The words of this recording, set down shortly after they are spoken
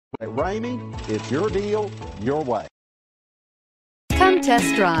At Ramey, it's your deal, your way. Come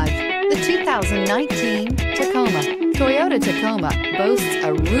test drive the 2019 Tacoma. Toyota Tacoma boasts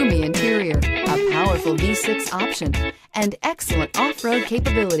a roomy interior, a powerful V6 option, and excellent off-road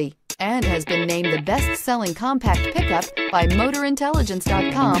capability, and has been named the best-selling compact pickup by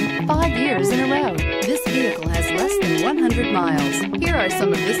MotorIntelligence.com 5 years in a row. This vehicle has less than 100 miles. Here are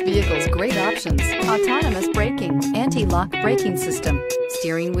some of this vehicle's great options: autonomous braking, anti-lock braking system,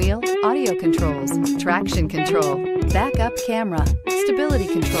 steering wheel audio controls, traction control, backup camera, stability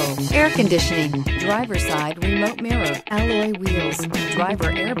control, air conditioning, driver's side remote mirror, alloy wheels,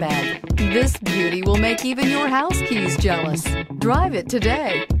 driver airbag. This beauty will make even your house keys jealous. Drive it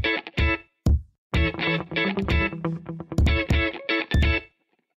today.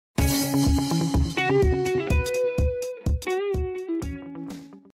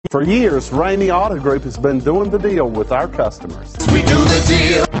 For years, Ramey Auto Group has been doing the deal with our customers. We do the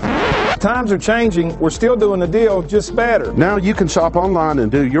deal. Times are changing. We're still doing the deal, just better. Now you can shop online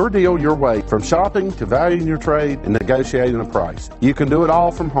and do your deal your way, from shopping to valuing your trade and negotiating a price. You can do it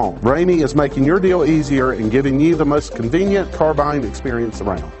all from home. Ramey is making your deal easier and giving you the most convenient car buying experience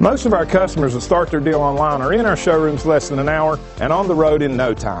around. Most of our customers that start their deal online are in our showrooms less than an hour and on the road in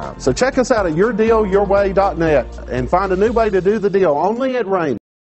no time. So check us out at yourdealyourway.net and find a new way to do the deal only at Ramey.